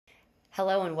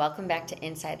Hello and welcome back to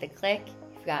Inside the Click.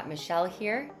 We've got Michelle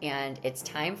here, and it's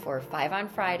time for 5 on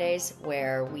Fridays,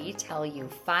 where we tell you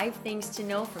 5 things to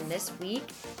know from this week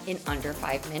in under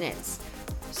 5 minutes.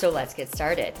 So let's get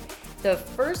started. The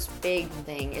first big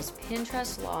thing is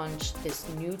Pinterest launched this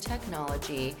new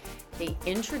technology. They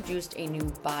introduced a new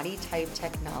body type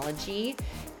technology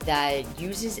that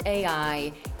uses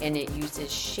AI, and it uses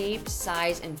shape,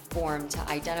 size, and form to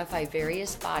identify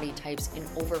various body types in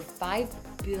over 5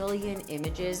 billion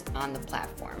images on the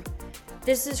platform.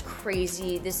 This is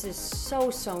crazy. This is so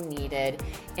needed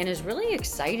and is really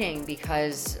exciting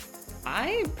because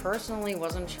I personally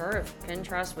wasn't sure if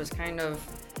Pinterest was kind of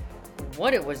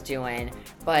what it was doing,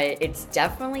 but it's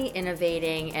definitely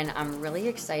innovating, and I'm really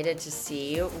excited to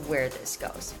see where this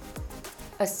goes.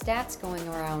 A stat's going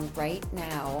around right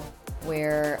now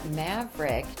where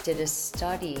Maverick did a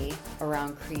study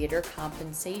around creator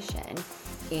compensation,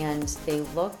 and they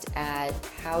looked at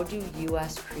how do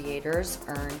US creators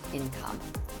earn income.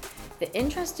 The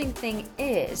interesting thing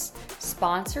is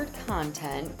sponsored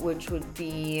content, which would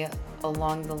be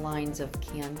along the lines of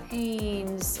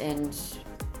campaigns and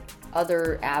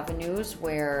other avenues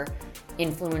where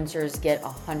influencers get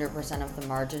 100% of the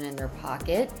margin in their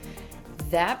pocket.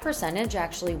 That percentage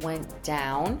actually went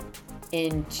down.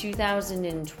 In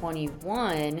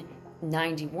 2021,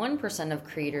 91% of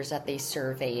creators that they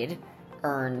surveyed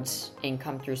earned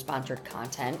income through sponsored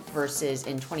content, versus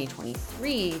in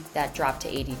 2023, that dropped to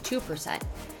 82%.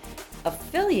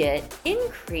 Affiliate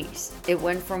increased. It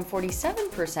went from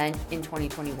 47% in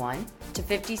 2021 to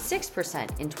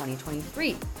 56% in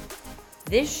 2023.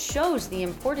 This shows the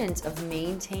importance of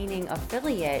maintaining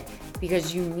affiliate,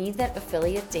 because you need that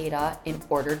affiliate data in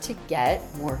order to get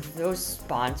more of those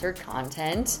sponsored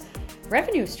content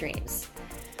revenue streams.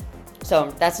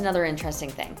 So that's another interesting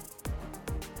thing.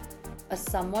 A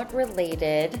somewhat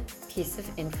related piece of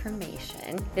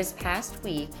information. This past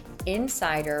week,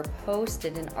 Insider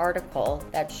posted an article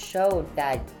that showed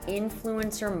that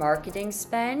influencer marketing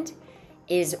spend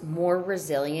is more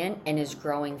resilient and is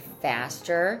growing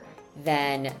faster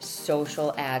than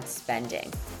social ad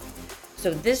spending.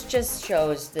 So this just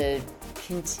shows the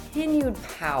continued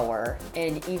power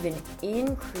and even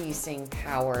increasing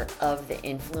power of the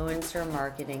influencer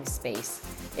marketing space.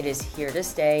 It is here to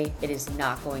stay. It is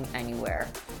not going anywhere.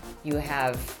 You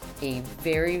have a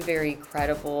very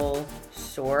credible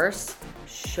source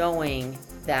showing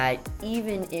that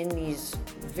even in these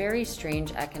very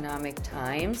strange economic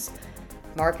times,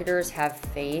 marketers have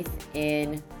faith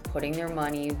in putting their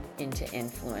money into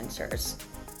influencers.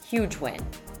 Huge win.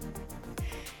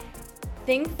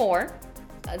 Thing 4,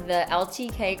 the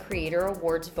LTK Creator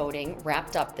Awards voting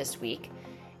wrapped up this week.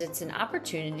 It's an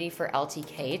opportunity for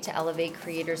LTK to elevate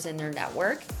creators in their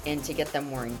network and to get them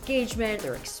more engagement.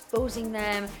 They're exposing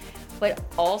them, but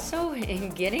also in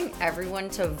getting everyone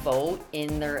to vote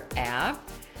in their app.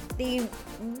 They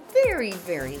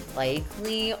very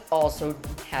likely also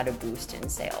had a boost in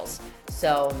sales.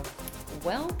 So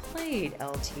well played,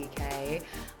 LTK.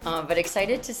 But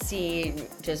excited to see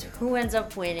just who ends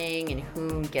up winning and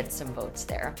who gets some votes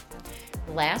there.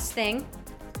 Last thing,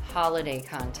 holiday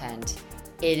content.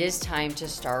 It is time to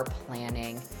start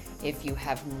planning. If you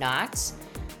have not,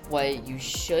 what you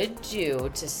should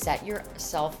do to set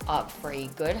yourself up for a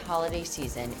good holiday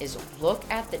season is look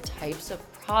at the types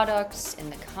of products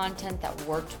and the content that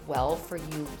worked well for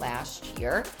you last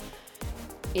year.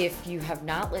 If you have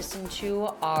not listened to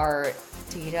our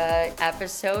data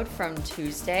episode from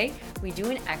Tuesday, we do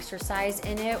an exercise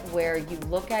in it where you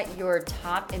look at your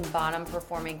top and bottom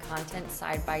performing content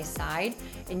side by side,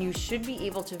 and you should be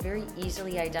able to very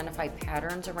easily identify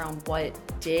patterns around what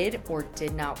did or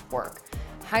did not work.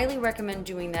 Highly recommend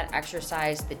doing that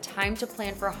exercise. The time to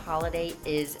plan for a holiday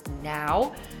is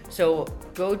now. So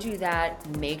go do that,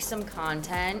 make some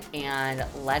content, and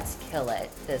let's kill it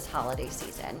this holiday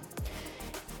season.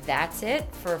 That's it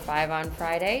for 5 on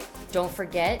Friday. Don't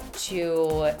forget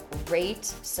to rate,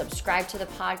 subscribe to the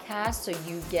podcast so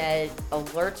you get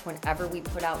alerts whenever we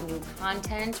put out new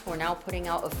content. We're now putting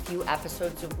out a few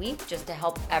episodes a week just to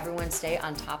help everyone stay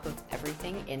on top of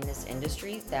everything in this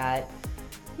industry that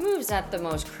moves at the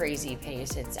most crazy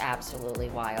pace. It's absolutely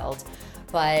wild.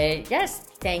 But yes,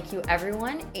 thank you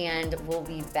everyone, and we'll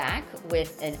be back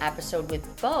with an episode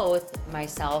with both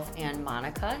myself and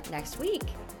Monica next week.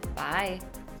 Bye.